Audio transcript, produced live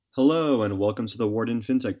Hello, and welcome to the Warden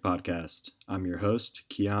FinTech Podcast. I'm your host,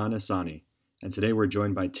 Kian Asani, and today we're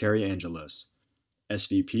joined by Terry Angelos,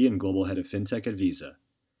 SVP and Global Head of FinTech at Visa.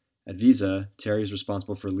 At Visa, Terry is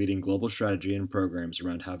responsible for leading global strategy and programs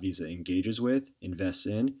around how Visa engages with, invests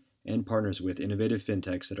in, and partners with innovative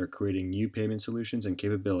fintechs that are creating new payment solutions and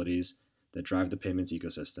capabilities that drive the payments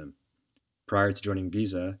ecosystem. Prior to joining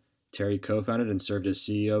Visa, Terry co-founded and served as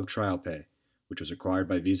CEO of TrialPay, which was acquired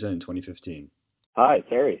by Visa in 2015. Hi,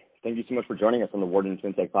 Terry. Thank you so much for joining us on the Warden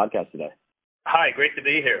FinTech podcast today. Hi, great to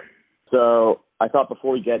be here. So I thought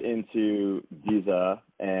before we get into Visa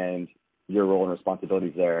and your role and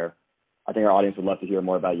responsibilities there, I think our audience would love to hear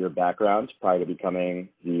more about your background prior to becoming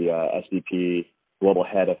the SVP Global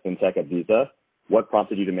Head of FinTech at Visa. What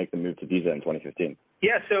prompted you to make the move to Visa in 2015?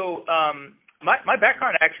 Yeah, so my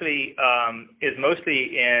background actually is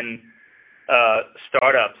mostly in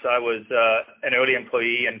startups. I was an early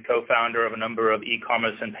employee and co-founder of a number of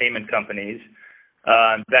e-commerce and payment companies.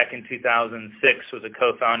 Back in 2006, was a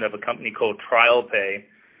co-founder of a company called TrialPay,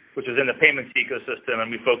 which was in the payments ecosystem,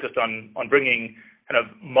 and we focused on bringing kind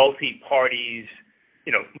of multiple parties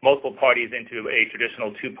into a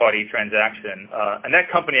traditional two-party transaction. And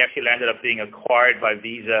that company actually landed up being acquired by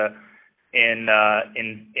Visa in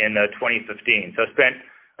 2015. So I spent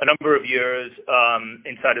a number of years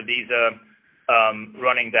inside of Visa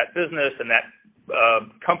running that business, and that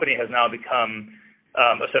company has now become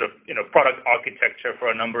a sort of product architecture for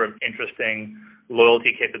a number of interesting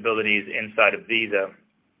loyalty capabilities inside of Visa.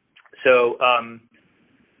 So and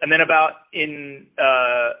then about in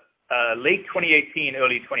late 2018,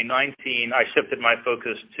 early 2019, I shifted my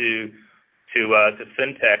focus to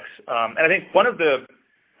fintechs, and I think one of the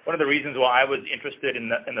reasons why I was interested in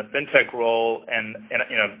the fintech role and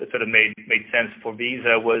it sort of made sense for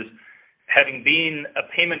Visa was having been a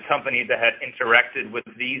payment company that had interacted with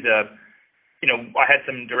Visa. I had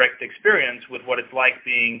some direct experience with what it's like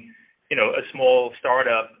being a small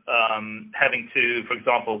startup, having to, for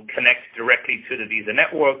example, connect directly to the Visa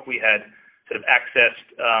network. We had sort of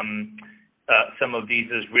accessed some of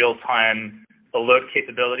Visa's real-time alert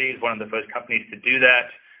capabilities, one of the first companies to do that.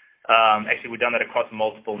 Actually, we've done that across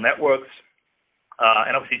multiple networks.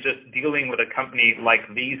 And obviously just dealing with a company like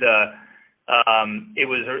Visa, it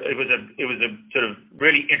was a sort of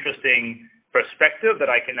really interesting perspective that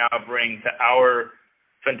I can now bring to our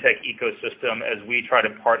fintech ecosystem as we try to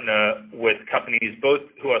partner with companies both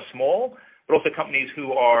who are small, but also companies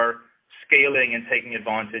who are scaling and taking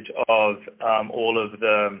advantage of all of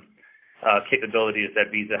the capabilities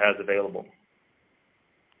that Visa has available.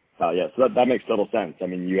 Yeah, so that makes total sense. I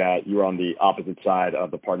mean, you were on the opposite side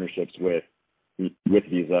of the partnerships with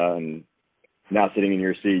Visa, and now sitting in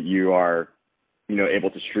your seat, you are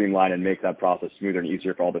able to streamline and make that process smoother and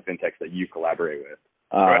easier for all the fintechs that you collaborate with.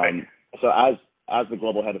 Right. So as the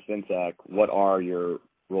global head of fintech, what are your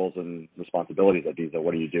roles and responsibilities at Visa?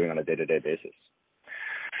 What are you doing on a day-to-day basis?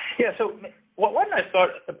 Yeah, so why don't I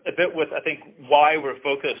start a bit with, I think, why we're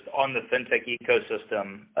focused on the fintech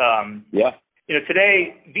ecosystem.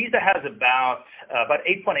 Today, Visa has about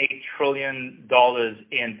 $8.8 trillion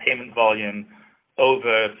in payment volume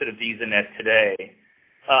over sort of VisaNet today.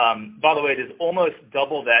 By the way, there's almost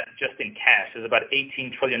double that just in cash. There's about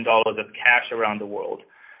 $18 trillion of cash around the world.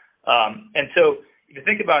 And so if you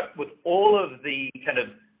think about with all of the kind of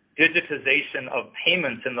digitization of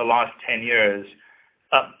payments in the last 10 years,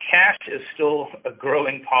 cash is still a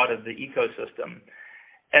growing part of the ecosystem.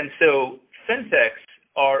 And so fintechs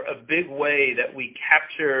are a big way that we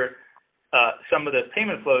capture some of the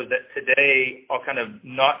payment flows that today are kind of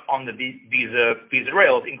not on the Visa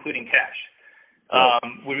rails, including cash.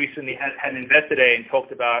 We recently had an Investor Day and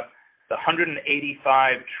talked about the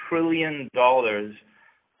 $185 trillion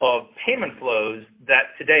of payment flows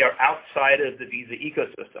that today are outside of the Visa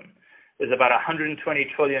ecosystem. There's about $120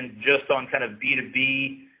 trillion just on kind of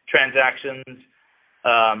B2B transactions.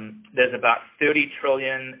 There's about $30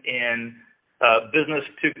 trillion in business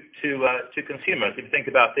to consumers. If you think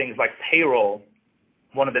about things like payroll,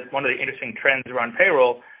 one of the interesting trends around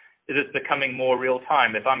payroll is it's becoming more real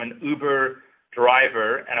time. If I'm an Uber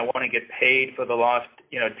driver and I want to get paid for the last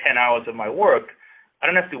 10 hours of my work, I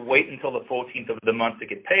don't have to wait until the 14th of the month to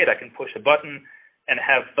get paid. I can push a button and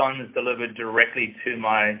have funds delivered directly to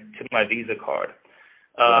my Visa card.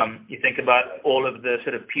 You think about all of the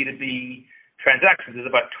sort of P2B transactions. There's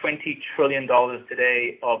about $20 trillion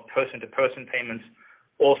today of person-to-person payments,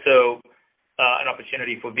 also an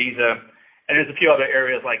opportunity for Visa. And there's a few other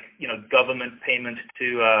areas like government payments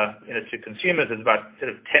to consumers. There's about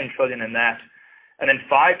sort of $10 trillion in that, and then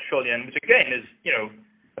 $5 trillion, which again is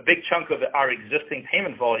a big chunk of our existing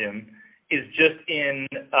payment volume, is just in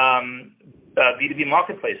B2B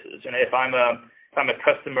marketplaces. And if I'm a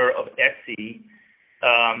customer of Etsy,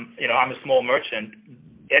 I'm a small merchant.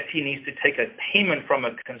 Etsy needs to take a payment from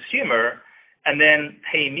a consumer and then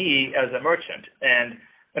pay me as a merchant. And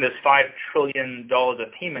there's $5 trillion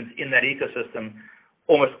of payments in that ecosystem.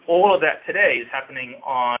 Almost all of that today is happening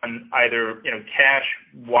on either cash,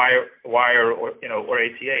 wire, or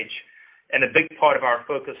ACH. And a big part of our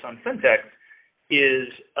focus on fintech is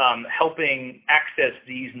helping access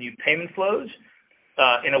these new payment flows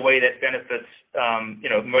in a way that benefits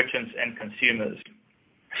merchants and consumers.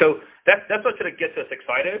 So that's what sort of gets us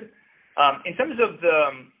excited. In terms of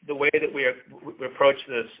the way that we approach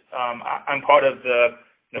this, I'm part of the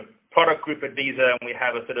product group at Visa, and we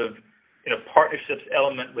have a sort of partnerships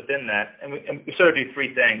element within that, and we sort of do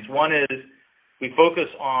three things. One is we focus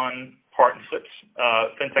on partnerships,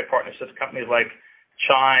 fintech partnerships, companies like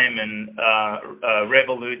Chime and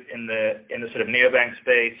Revolut in the sort of neobank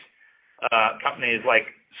space, companies like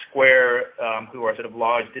Square, who are sort of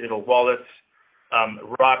large digital wallets,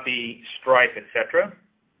 Rappi, Stripe, etc.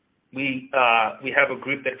 We have a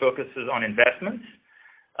group that focuses on investments.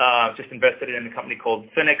 Just invested in a company called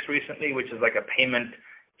Finex recently, which is like a payment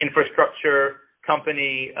infrastructure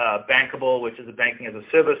company, Bankable, which is a banking as a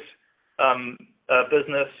service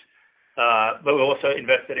business. But we also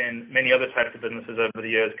invested in many other types of businesses over the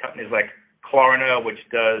years, companies like Klarna, which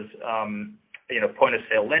does point of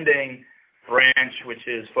sale lending, Branch, which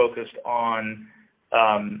is focused on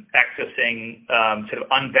accessing sort of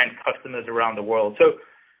unbanked customers around the world. So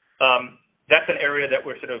that's an area that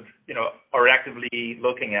we're sort of are actively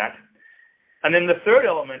looking at. And then the third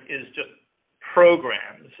element is just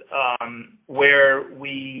programs where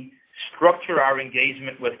we structure our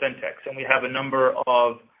engagement with fintechs, and we have a number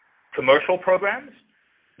of commercial programs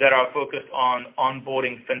that are focused on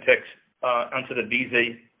onboarding fintechs onto the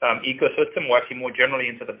Visa ecosystem, or actually more generally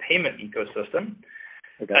into the payment ecosystem.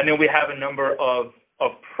 Okay. And then we have a number of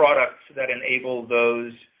products that enable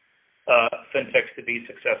those fintechs to be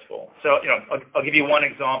successful. So, I'll give you one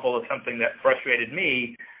example of something that frustrated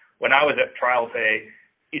me when I was at TrialPay.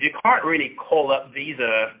 You can't really call up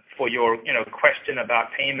Visa for your, question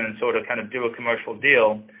about payments or to kind of do a commercial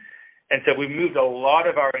deal. And so we moved a lot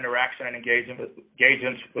of our interaction and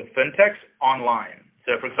engagements with fintechs online.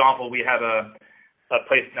 So, for example, we have a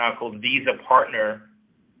place now called Visa Partner,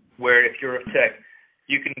 where if you're a tech,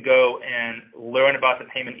 you can go and learn about the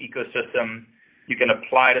payment ecosystem. You can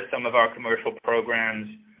apply to some of our commercial programs,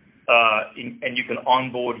 and you can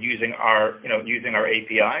onboard using our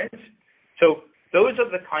APIs. So those are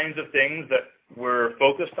the kinds of things that we're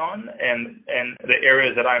focused on, and the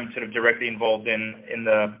areas that I'm sort of directly involved in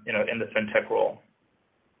the fintech role.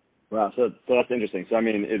 Wow, so that's interesting. So I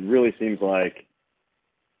mean, it really seems like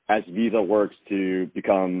as Visa works to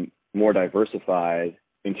become more diversified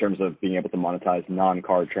in terms of being able to monetize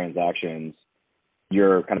non-card transactions,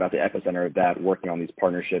 you're kind of at the epicenter of that, working on these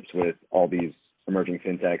partnerships with all these emerging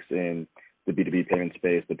fintechs in the B2B payment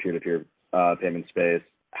space, the peer-to-peer payment space.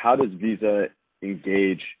 How does Visa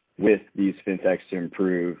engage with these fintechs to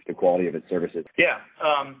improve the quality of its services? Yeah,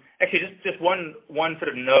 actually, just one sort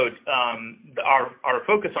of note. Our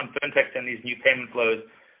focus on fintechs and these new payment flows,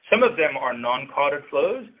 some of them are non-carded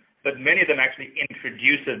flows, but many of them actually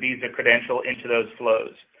introduce a Visa credential into those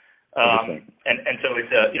flows. And so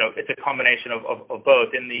it's a combination of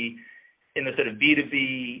both. In the sort of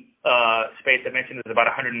B2B space, I mentioned there's about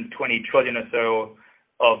 120 trillion or so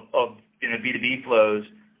of B2B flows.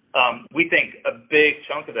 We think a big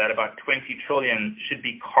chunk of that, about 20 trillion, should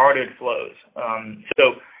be carded flows.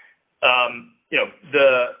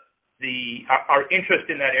 Our interest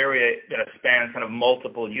in that area spans kind of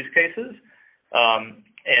multiple use cases, and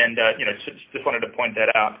just wanted to point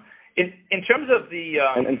that out. In terms of the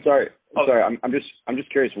sorry, I'm just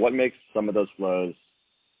curious, what makes some of those flows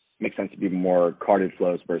make sense to be more carded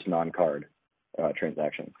flows versus non-card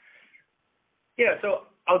transactions? Yeah, so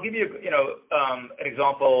I'll give you an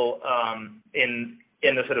example in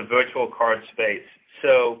the sort of virtual card space.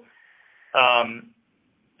 So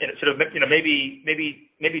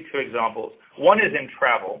maybe two examples. One is in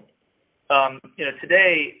travel.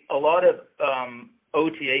 Today a lot of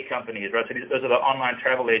OTA companies, right? So those are the online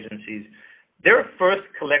travel agencies. They're first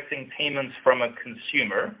collecting payments from a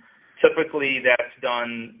consumer. Typically, that's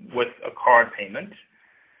done with a card payment.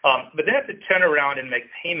 But they have to turn around and make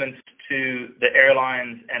payments to the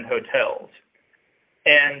airlines and hotels.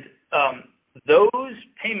 And those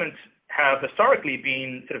payments have historically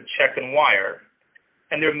been sort of check and wire.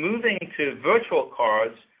 And they're moving to virtual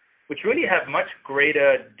cards, which really have much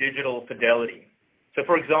greater digital fidelity. So,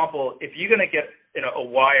 for example, if you're going to get a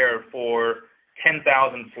wire for 10,000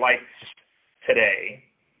 flights today,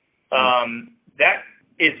 That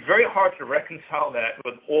is very hard to reconcile that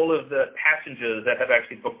with all of the passengers that have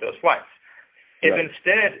actually booked those flights. If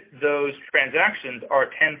instead those transactions are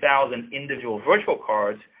 10,000 individual virtual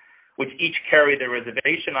cards, which each carry the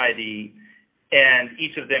reservation ID, and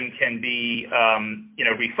each of them can be,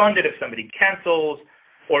 refunded if somebody cancels,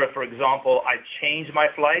 or if, for example, I change my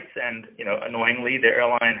flights and, annoyingly, the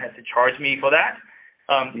airline has to charge me for that.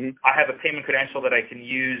 I have a payment credential that I can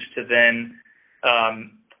use to then,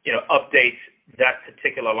 update that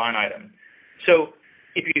particular line item. So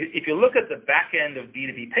if you look at the back end of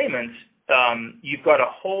B2B payments, you've got a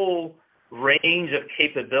whole range of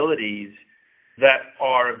capabilities that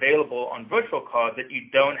are available on virtual cards that you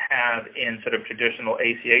don't have in sort of traditional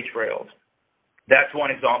ACH rails. That's one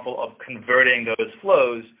example of converting those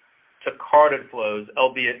flows to carded flows,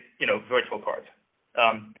 albeit, virtual cards.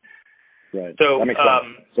 Right. So that makes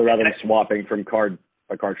sense. So rather than swapping from a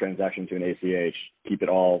card transaction to an ACH, keep it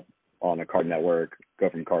all on a card network, go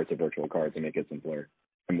from cards to virtual cards, and make it simpler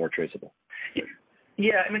and more traceable.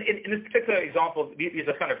 Yeah, I mean, in this particular example, these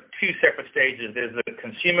are kind of two separate stages. There's the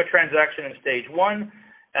consumer transaction in stage one,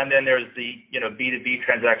 and then there's the B2B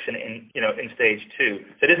transaction in stage two.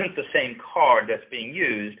 So it isn't the same card that's being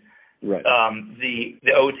used. Right.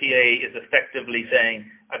 The OTA is effectively saying,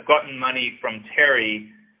 I've gotten money from Terry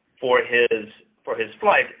for his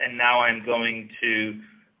flight, and now I'm going to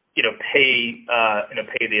pay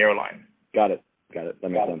the airline. Got it. That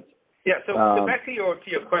makes sense. Yeah. So back to your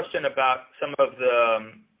question about some of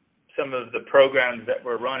the programs that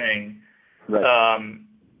we're running. Right.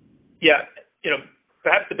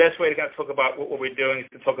 Perhaps the best way to kind of talk about what we're doing is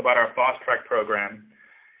to talk about our Fast Track program.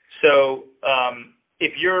 So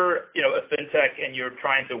if you're a fintech and you're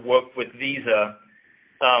trying to work with Visa,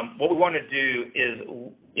 what we want to do is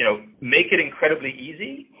make it incredibly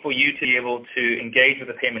easy for you to be able to engage with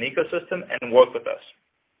the payment ecosystem and work with us.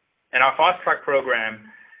 And our Fast Track program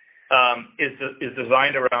is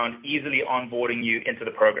designed around easily onboarding you into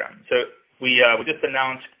the program. So we just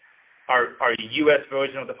announced our U.S.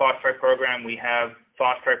 version of the Fast Track program. We have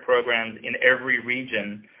Fast Track programs in every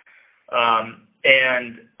region,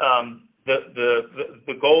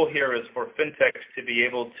 the goal here is for fintechs to be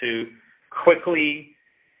able to quickly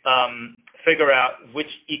figure out which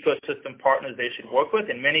ecosystem partners they should work with.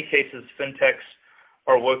 In many cases, fintechs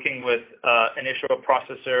are working with an issuer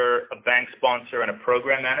processor, a bank sponsor, and a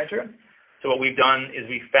program manager. So what we've done is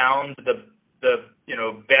we found the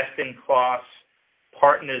best-in-class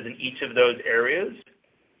partners in each of those areas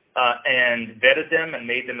and vetted them and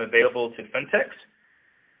made them available to fintechs.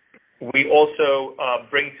 We also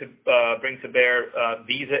bring to bear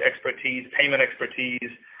Visa expertise, payment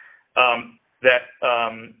expertise that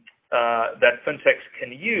fintechs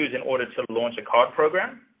can use in order to launch a card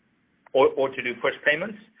program or to do push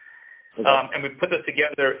payments. Okay. And we put this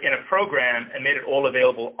together in a program and made it all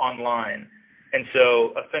available online. And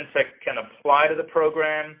so a fintech can apply to the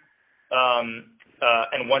program,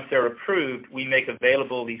 and once they're approved, we make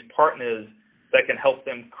available these partners that can help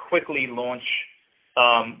them quickly launch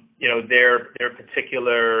their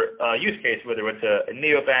particular use case, whether it's a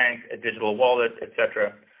neobank, a digital wallet,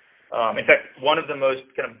 etc. In fact, one of the most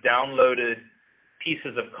kind of downloaded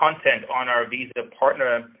pieces of content on our Visa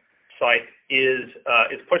partner site is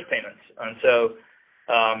push payments. And so,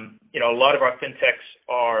 a lot of our fintechs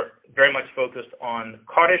are very much focused on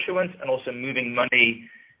card issuance and also moving money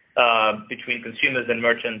between consumers and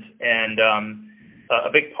merchants. And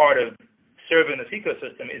a big part of serving this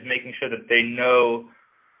ecosystem is making sure that they know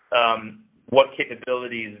what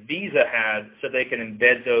capabilities Visa has so they can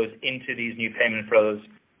embed those into these new payment flows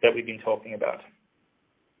that we've been talking about.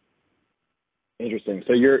 Interesting.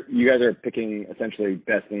 So you guys are picking essentially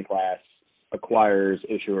best-in-class acquirers,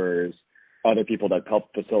 issuers, other people that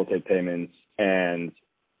help facilitate payments, and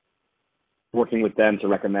working with them to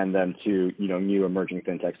recommend them to new emerging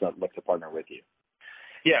fintechs that look to partner with you.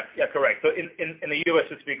 Yeah, correct. So in the U.S.,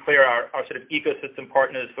 just to be clear, our sort of ecosystem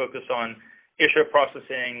partners focus on issuer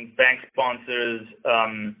processing, bank sponsors,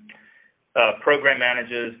 program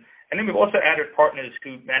managers, and then we've also added partners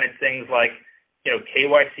who manage things like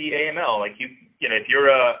KYC, AML. Like if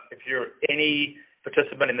you're any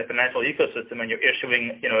participant in the financial ecosystem and you're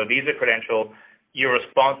issuing a Visa credential, you're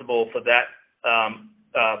responsible for that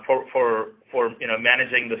for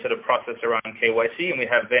managing the sort of process around KYC, and we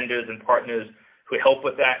have vendors and partners who help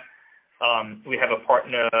with that. We have a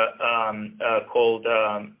partner called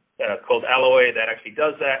Alloy that actually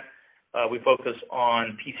does that. We focus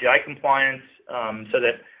on PCI compliance so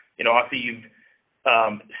that after you've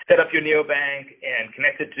set up your neobank and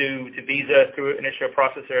connected to Visa through an issuer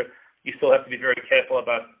processor, you still have to be very careful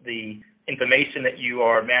about the information that you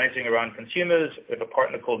are managing around consumers. We have a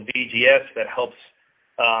partner called VGS that helps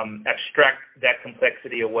abstract that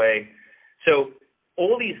complexity away. So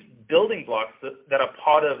all these building blocks that are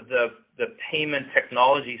part of the payment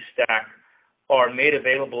technology stack are made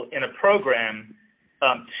available in a program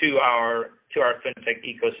to our fintech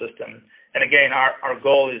ecosystem. And again, our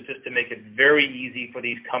goal is just to make it very easy for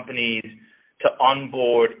these companies to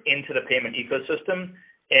onboard into the payment ecosystem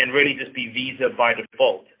and really just be Visa by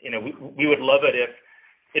default. We would love it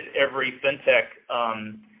if every fintech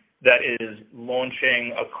that is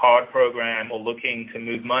launching a card program or looking to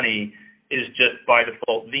move money is just by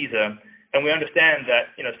default Visa. And we understand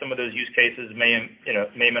that some of those use cases may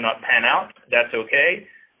not pan out. That's okay.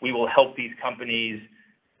 We will help these companies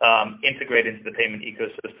integrate into the payment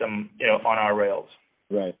ecosystem, on our rails.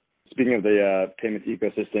 Right. Speaking of the payments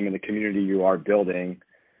ecosystem and the community you are building,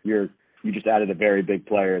 you just added a very big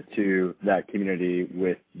player to that community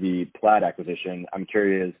with the Plaid acquisition. I'm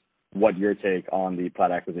curious what your take on the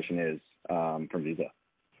Plaid acquisition is from Visa.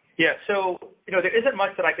 Yeah, so there isn't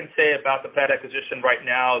much that I can say about the Plaid acquisition right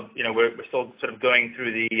now. We're still sort of going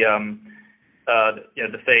through the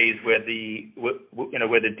phase where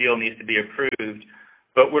where the deal needs to be approved.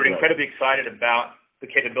 But we're incredibly excited about the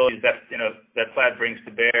capabilities that Plaid brings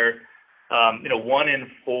to bear. 1 in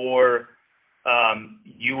 4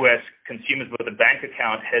 U.S. consumers with a bank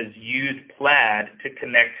account has used Plaid to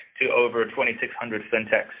connect to over 2,600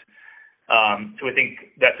 fintechs. So I think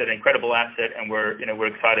that's an incredible asset, and we're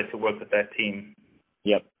excited to work with that team.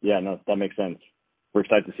 Yep. Yeah, no, that makes sense. We're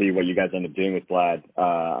excited to see what you guys end up doing with Plaid.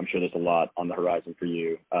 I'm sure there's a lot on the horizon for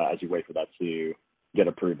you as you wait for that to get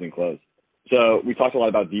approved and closed. So we talked a lot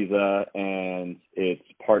about Visa and its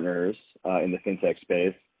partners in the fintech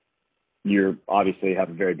space. You obviously have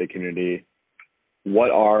a very big community. What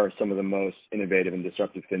are some of the most innovative and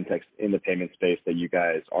disruptive fintechs in the payment space that you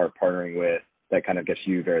guys are partnering with that kind of gets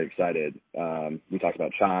you very excited? We talked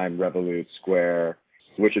about Chime, Revolut, Square.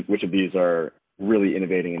 Which of these are really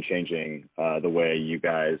innovating and changing the way you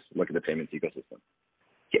guys look at the payments ecosystem?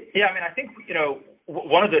 Yeah, I think,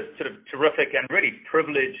 one of the sort of terrific and really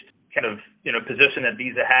privileged kind of, position that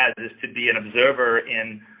Visa has is to be an observer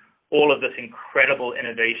in all of this incredible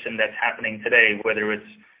innovation that's happening today, whether it's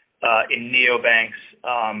in neobanks,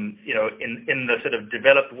 in the sort of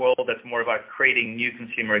developed world, that's more about creating new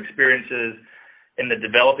consumer experiences. In the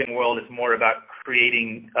developing world, it's more about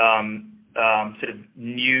creating sort of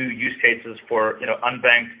new use cases for,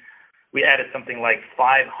 unbanked. We added something like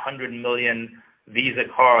 500 million Visa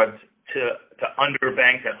cards to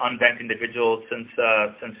underbanked and unbanked individuals since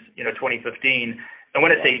 2015. And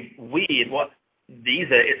when I say we,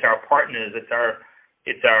 Visa, it's our partners, it's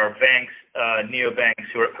our banks,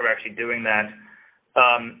 neobanks who are actually doing that.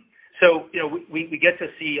 So we get to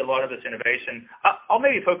see a lot of this innovation. I'll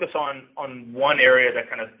maybe focus on one area that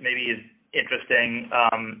kind of maybe is interesting,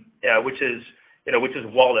 which is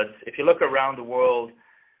wallets. If you look around the world,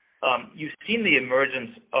 you've seen the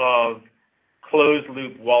emergence of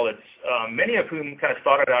closed-loop wallets, many of whom kind of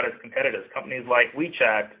started out as competitors, companies like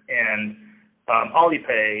WeChat and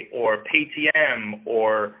Alipay or Paytm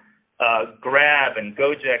or Grab and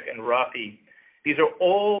Gojek and Rappi. These are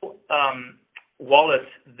all wallets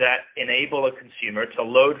that enable a consumer to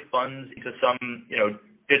load funds into some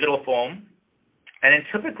digital form, and then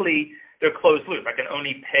typically they're closed loop. I can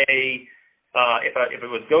only pay if it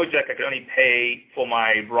was Gojek, I could only pay for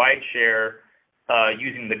my rideshare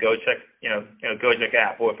using the Gojek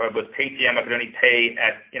app, or if I was Paytm, I could only pay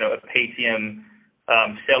at a Paytm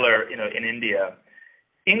seller in India.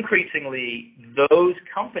 Increasingly, those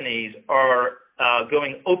companies are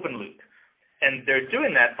going open loop, and they're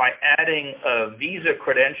doing that by adding a Visa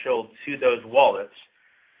credential to those wallets,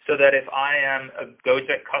 so that if I am a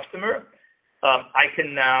Gojek customer, I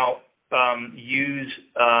can now use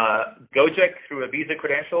Gojek through a Visa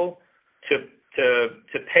credential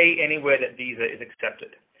to pay anywhere that Visa is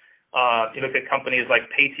accepted. You look at companies like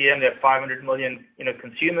Paytm, they have 500 million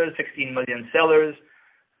consumers, 16 million sellers.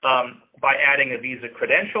 By adding a Visa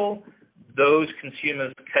credential, those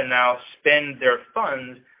consumers can now spend their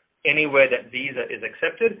funds anywhere that Visa is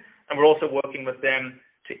accepted, and we're also working with them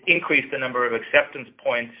to increase the number of acceptance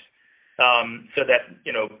points so that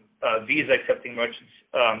Visa accepting merchants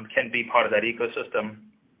can be part of that ecosystem.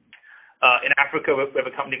 In Africa, we have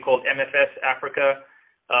a company called MFS Africa.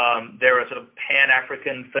 They're a sort of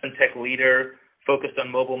pan-African fintech leader focused on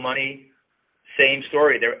mobile money. Same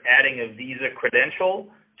story. They're adding a Visa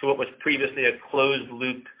credential to what was previously a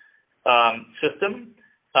closed-loop system,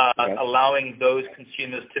 allowing those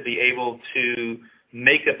consumers to be able to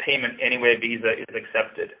make a payment anywhere Visa is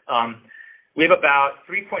accepted. We have about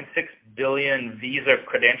 3.6 billion Visa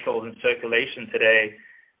credentials in circulation today,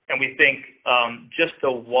 and we think just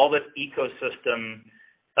the wallet ecosystem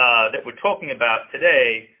that we're talking about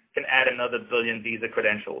today can add another billion Visa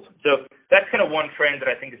credentials. So that's kind of one trend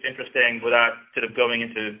that I think is interesting without sort of going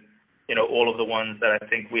into all of the ones that I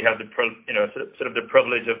think we have the sort of the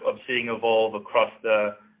privilege of seeing evolve across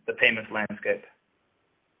the payments landscape.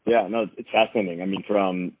 Yeah, no, it's fascinating. I mean,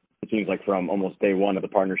 it seems like from almost day one of the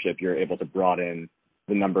partnership, you're able to broaden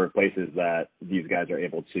the number of places that these guys are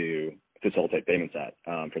able to facilitate payments at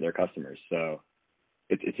for their customers. So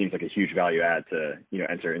it seems like a huge value add to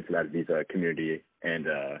enter into that Visa community and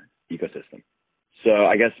ecosystem. So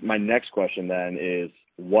I guess my next question then is,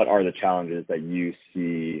 what are the challenges that you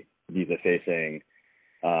see Visa facing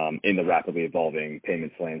in the rapidly evolving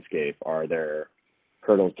payments landscape? Are there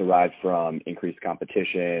hurdles derived from increased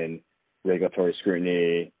competition, regulatory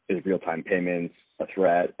scrutiny? Is real-time payments a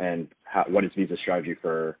threat? And what is Visa's strategy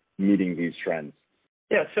for meeting these trends?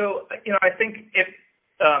 Yeah, so I think if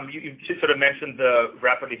you sort of mentioned the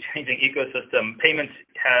rapidly changing ecosystem, payments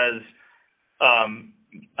has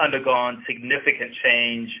undergone significant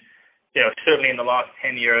change. Certainly in the last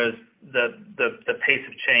 10 years, the pace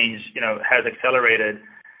of change has accelerated,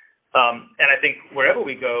 and I think wherever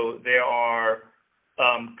we go, there are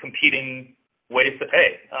competing ways to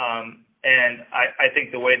pay. And I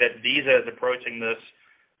think the way that Visa is approaching this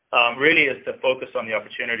really is to focus on the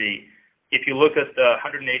opportunity. If you look at the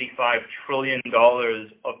 $185 trillion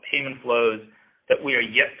of payment flows that we are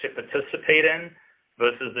yet to participate in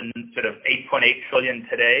versus the sort of 8.8 trillion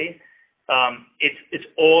today, it's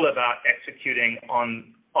all about executing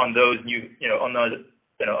on those new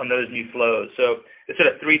new flows. So there's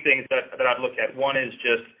sort of three things that I'd look at. One is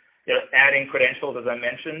just adding credentials, as I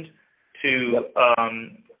mentioned, to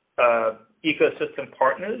ecosystem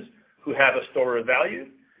partners who have a store of value.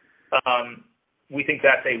 We think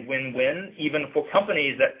that's a win-win, even for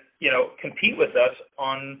companies that compete with us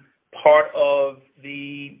on part of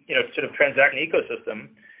the sort of transaction ecosystem.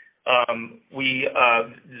 We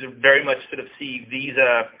very much sort of see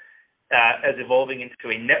Visa as evolving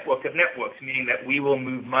into a network of networks, meaning that we will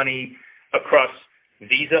move money across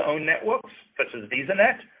Visa-owned networks, such as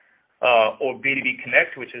VisaNet, or B2B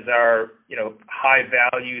Connect, which is our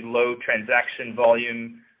high-value, low-transaction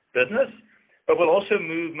volume business. But we'll also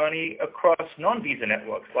move money across non-Visa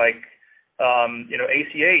networks like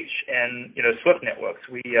ACH and SWIFT networks.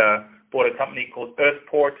 We bought a company called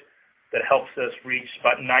Earthport that helps us reach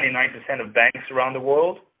about 99% of banks around the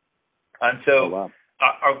world. And so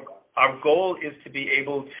our goal is to be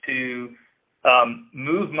able to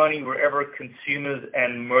move money wherever consumers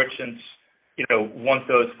and merchants want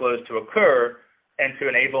those flows to occur, and to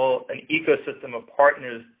enable an ecosystem of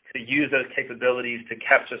partners to use those capabilities to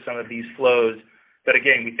capture some of these flows that,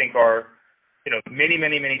 again, we think are many,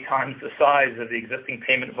 many, many times the size of the existing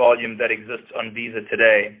payment volume that exists on Visa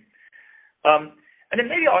today. And then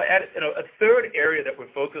maybe I'll add a third area that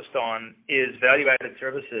we're focused on is value-added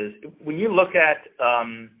services. When you look at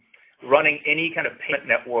running any kind of payment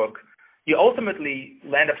network, you ultimately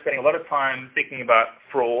land up spending a lot of time thinking about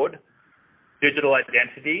fraud, digital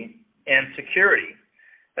identity, and security.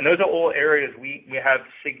 And those are all areas we have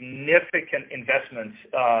significant investments,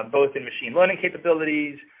 both in machine learning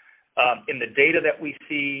capabilities, in the data that we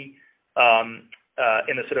see,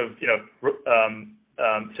 in the sort of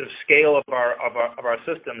scale of our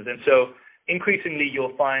systems. And so increasingly,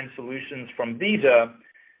 you'll find solutions from Visa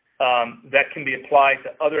that can be applied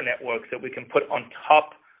to other networks that we can put on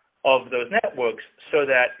top of those networks, so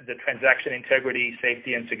that the transaction integrity,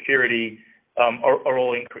 safety, and security are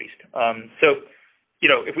all increased. So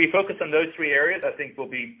if we focus on those three areas, I think we'll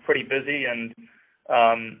be pretty busy, and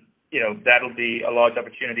that'll be a large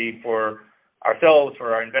opportunity for ourselves,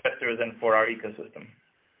 for our investors, and for our ecosystem.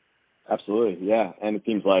 Absolutely, yeah. And it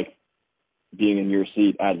seems like, being in your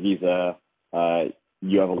seat at Visa,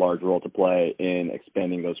 you have a large role to play in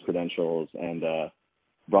expanding those credentials and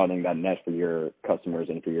broadening that net for your customers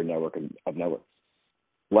and for your network of networks.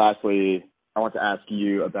 Lastly, I want to ask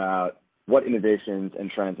you about what innovations and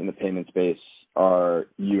trends in the payment space are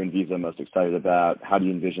you and Visa most excited about? How do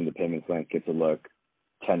you envision the payments landscape to look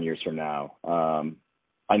 10 years from now?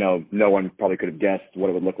 I know no one probably could have guessed what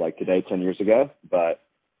it would look like today 10 years ago, but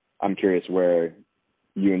I'm curious where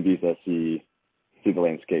you and Visa see the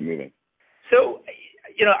landscape moving. So,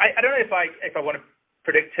 I don't know if I want to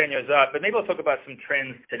predict 10 years out, but maybe I'll talk about some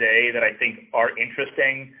trends today that I think are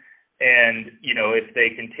interesting, and if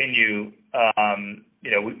they continue,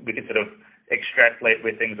 we can sort of extrapolate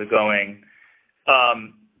where things are going.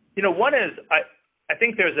 One is I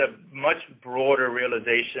think there's a much broader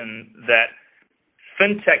realization that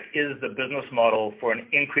fintech is the business model for an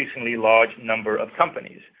increasingly large number of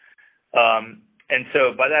companies. And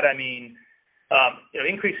so by that I mean,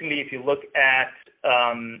 increasingly, if you look at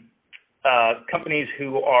companies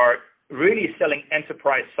who are really selling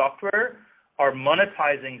enterprise software, are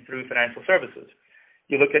monetizing through financial services.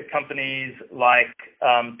 You look at companies like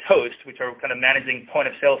Toast, which are kind of managing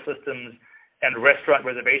point-of-sale systems and restaurant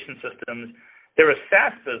reservation systems. They're a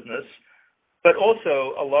SaaS business, but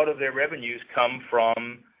also a lot of their revenues come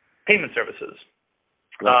from payment services.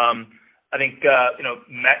 Right. I think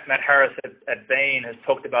Matt Harris at Bain has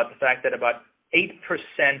talked about the fact that about 8%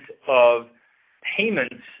 of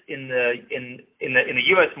payments in the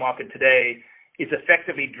U.S. market today is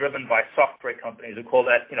effectively driven by software companies. We call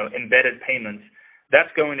that embedded payments. That's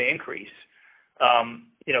going to increase.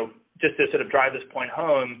 Just to sort of drive this point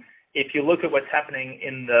home, if you look at what's happening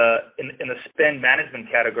in the spend management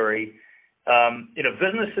category,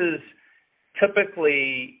 businesses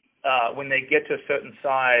typically when they get to a certain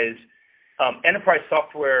size, enterprise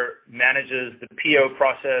software manages the PO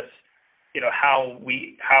process.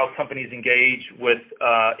 How companies engage with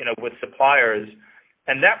suppliers,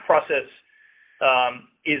 and that process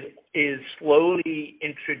is slowly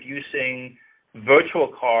introducing virtual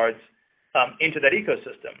cards into that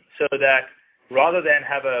ecosystem, so that rather than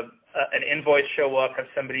have an invoice show up, have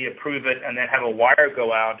somebody approve it, and then have a wire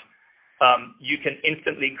go out, you can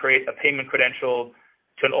instantly create a payment credential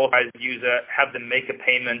to an authorized user, have them make a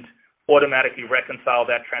payment, automatically reconcile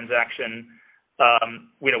that transaction,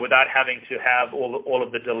 without having to have all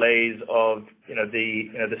of the delays of the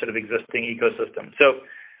sort of existing ecosystem. So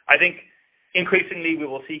I think increasingly we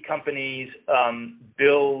will see companies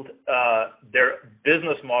build their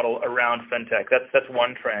business model around fintech. That's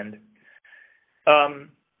one trend.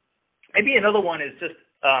 Maybe another one is just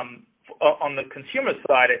on the consumer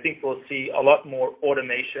side. I think we'll see a lot more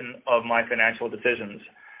automation of my financial decisions.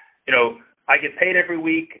 I get paid every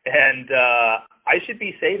week, and I should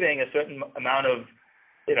be saving a certain amount of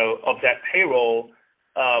that payroll,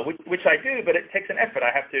 which I do, but it takes an effort.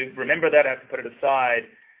 I have to remember that. I have to put it aside.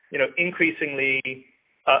 Increasingly,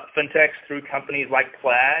 fintechs through companies like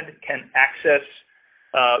Plaid can access,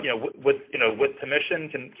 with permission,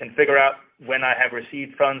 can figure out when I have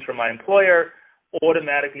received funds from my employer,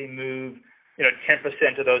 automatically move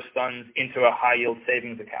 10% of those funds into a high yield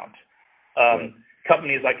savings account.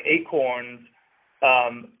 Companies like Acorns,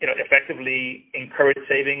 effectively encourage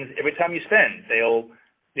savings every time you spend. They'll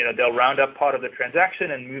round up part of the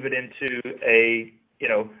transaction and move it into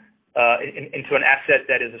into an asset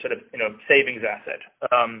that is a sort of savings asset.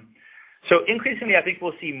 So increasingly, I think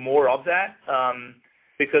we'll see more of that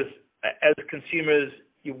because as consumers,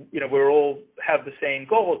 we all have the same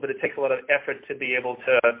goals, but it takes a lot of effort to be able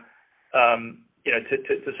to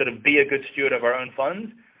to sort of be a good steward of our own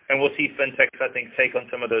funds. And we'll see fintechs, I think, take on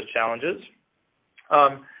some of those challenges.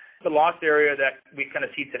 The last area that we kind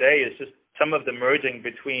of see today is just some of the merging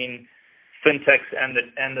between fintechs and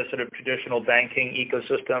the sort of traditional banking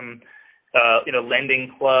ecosystem.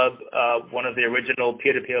 Lending Club, one of the original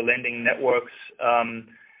peer-to-peer lending networks,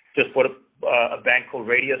 just bought a bank called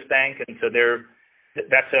Radius Bank, and so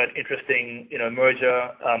that's an interesting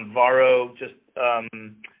merger. Varo just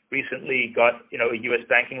recently got a U.S.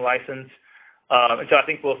 banking license. And so I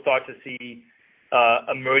think we'll start to see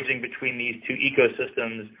a merging between these two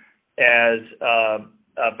ecosystems as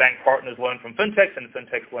bank partners learn from fintechs and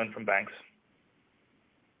fintechs learn from banks.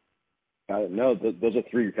 No, those are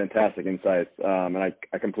three fantastic insights, and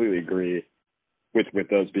I completely agree with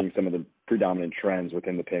those being some of the predominant trends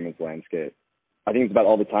within the payments landscape. I think it's about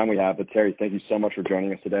all the time we have, but Terry, thank you so much for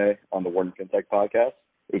joining us today on the Wharton FinTech podcast.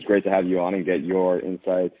 It was great to have you on and get your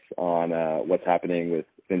insights on what's happening with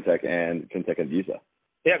FinTech and Visa.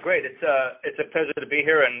 Yeah, great. It's a pleasure to be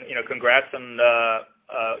here, and congrats on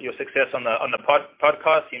your success on the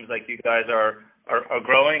podcast. Seems like you guys are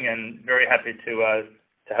growing, and very happy to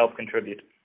help contribute.